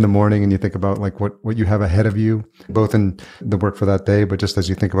in the morning and you think about like what you have ahead of you, both in the work for that day, but just as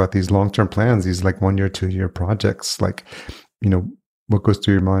you think about these long-term plans, these like 1 year, 2 year projects, like, what goes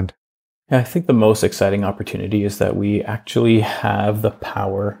through your mind? Yeah, I think the most exciting opportunity is that we actually have the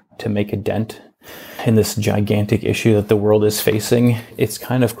power to make a dent in this gigantic issue that the world is facing. It's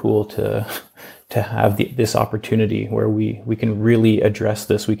kind of cool to have this opportunity where we can really address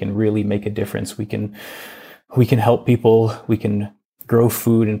this. We can really make a difference. We can help people. We can grow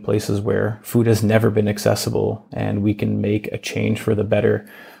food in places where food has never been accessible, and we can make a change for the better.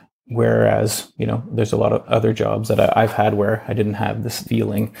 Whereas, there's a lot of other jobs that I've had where I didn't have this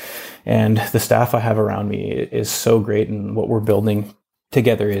feeling, and the staff I have around me is so great, and what we're building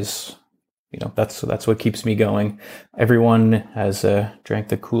together is, that's what keeps me going. Everyone has drank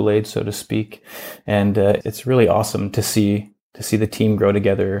the Kool-Aid, so to speak, and it's really awesome to see the team grow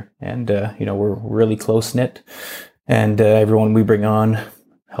together. And we're really close knit, and everyone we bring on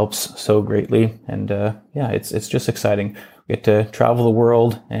helps so greatly. And it's just exciting. We get to travel the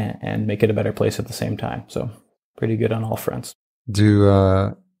world and make it a better place at the same time. So pretty good on all fronts.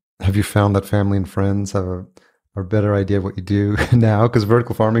 Have you found that family and friends have a better idea of what you do now? Because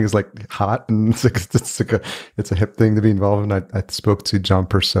vertical farming is like hot, and it's a hip thing to be involved in. I spoke to John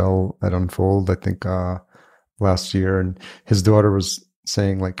Purcell at Unfold, I think last year, and his daughter was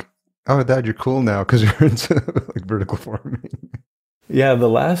saying like, "Oh, Dad, you're cool now because you're into like vertical farming." Yeah, the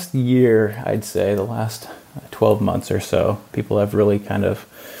last year, I'd say the last 12 months or so, people have really kind of,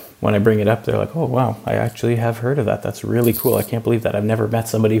 when I bring it up, they're like, "Oh, wow, I actually have heard of that. That's really cool. I can't believe that. I've never met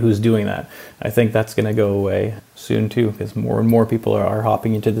somebody who's doing that." I think that's going to go away soon too, because more and more people are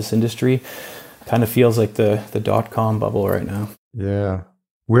hopping into this industry. Kind of feels like the .com bubble right now. Yeah.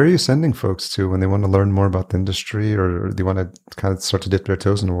 Where are you sending folks to when they want to learn more about the industry, or do you want to kind of start to dip their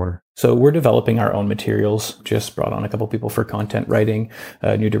toes in the water? So we're developing our own materials. Just brought on a couple people for content writing,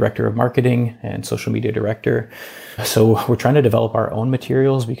 a new director of marketing and social media director. So we're trying to develop our own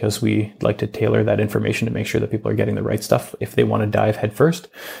materials because we like to tailor that information to make sure that people are getting the right stuff if they want to dive headfirst.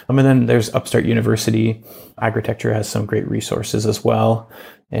 And then there's Upstart University. Agritecture has some great resources as well.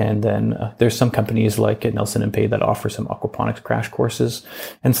 And then there's some companies like Nelson and Pay that offer some aquaponics crash courses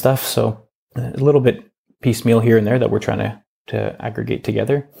and stuff. So a little bit piecemeal here and there that we're trying to aggregate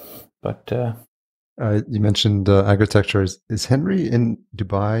together. But you mentioned agritecture. Is Henry in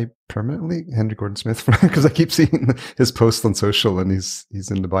Dubai permanently? Henry Gordon Smith? Because I keep seeing his posts on social, and he's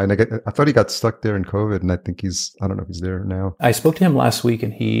in Dubai. And I thought he got stuck there in COVID, and I think I don't know if he's there now. I spoke to him last week,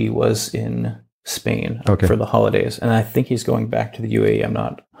 and he was in Spain for the holidays, and I think he's going back to the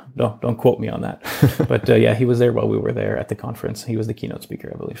UAE. Don't quote me on that. But yeah, he was there while we were there at the conference. He was the keynote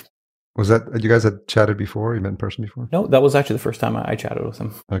speaker, I believe. Was that, you guys had chatted before? You met in person before? No, that was actually the first time I chatted with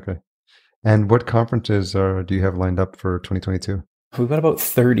him. Okay. And what conferences do you have lined up for 2022? We've got about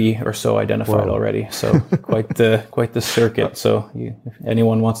 30 or so identified already. So quite the circuit. So if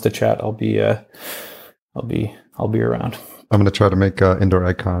anyone wants to chat, I'll be around. I'm going to try to make Indoor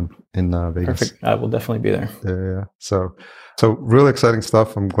AgCon in Vegas. Perfect. I will definitely be there. Yeah. So really exciting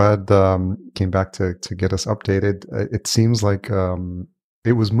stuff. I'm glad came back to get us updated. It seems like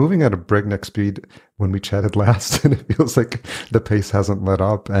it was moving at a breakneck speed when we chatted last, and it feels like the pace hasn't let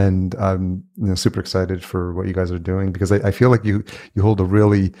up. And I'm super excited for what you guys are doing, because I feel like you hold a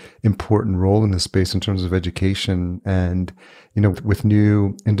really important role in this space in terms of education. And with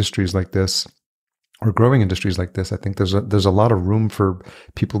new industries like this, or growing industries like this, I think there's a lot of room for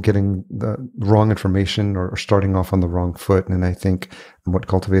people getting the wrong information or starting off on the wrong foot. And I think what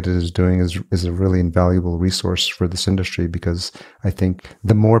Cultivated is doing is a really invaluable resource for this industry, because I think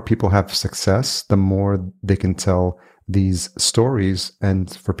the more people have success, the more they can tell these stories. And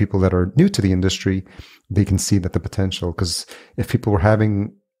for people that are new to the industry, they can see that the potential, because if people were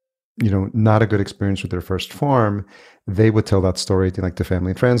having not a good experience with their first farm, they would tell that story to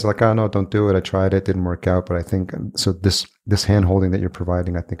family and friends, like, oh no, don't do it. I tried it, didn't work out. But I think so this hand holding that you're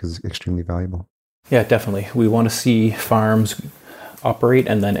providing, I think, is extremely valuable. Yeah, definitely. We want to see farms operate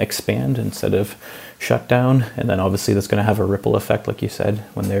and then expand instead of shut down. And then obviously that's going to have a ripple effect, like you said,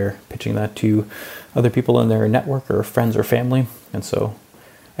 when they're pitching that to other people in their network or friends or family. And so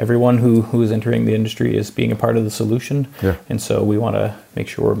everyone who is entering the industry is being a part of the solution. Yeah. And so we want to make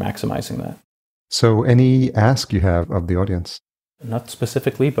sure we're maximizing that. So any ask you have of the audience? Not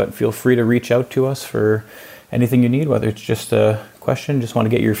specifically, but feel free to reach out to us for anything you need, whether it's just a question, just want to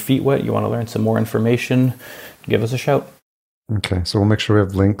get your feet wet, you want to learn some more information, give us a shout. Okay, so we'll make sure we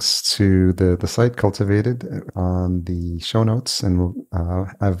have links to the site Cultivated on the show notes, and we'll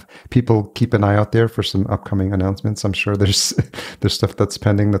have people keep an eye out there for some upcoming announcements. I'm sure there's stuff that's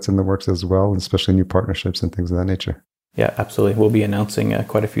pending that's in the works as well, and especially new partnerships and things of that nature. Yeah, absolutely. We'll be announcing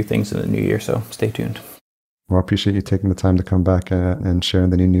quite a few things in the new year, so stay tuned. Well, I appreciate you taking the time to come back and sharing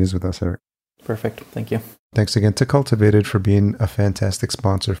the new news with us, Eric. Perfect. Thank you. Thanks again to Cultivated for being a fantastic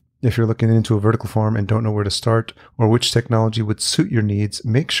sponsor. If you're looking into a vertical farm and don't know where to start or which technology would suit your needs,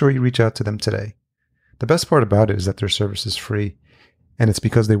 make sure you reach out to them today. The best part about it is that their service is free, and it's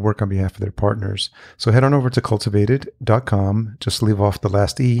because they work on behalf of their partners. So head on over to cultivated.com. Just leave off the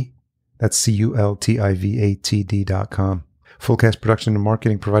last E. That's CULTIVATD.com. Fullcast production and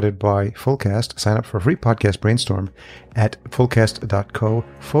marketing provided by Fullcast. Sign up for a free podcast brainstorm at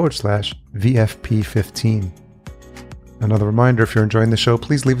fullcast.co/VFP15. Another reminder, if you're enjoying the show,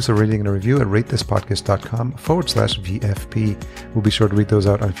 please leave us a rating and a review at ratethispodcast.com/VFP. We'll be sure to read those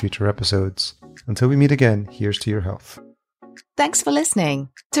out on future episodes. Until we meet again, here's to your health. Thanks for listening.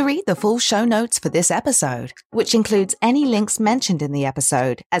 To read the full show notes for this episode, which includes any links mentioned in the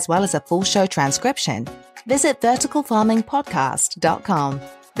episode, as well as a full show transcription, visit verticalfarmingpodcast.com.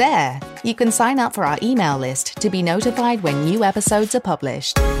 There, you can sign up for our email list to be notified when new episodes are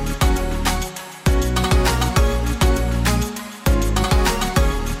published.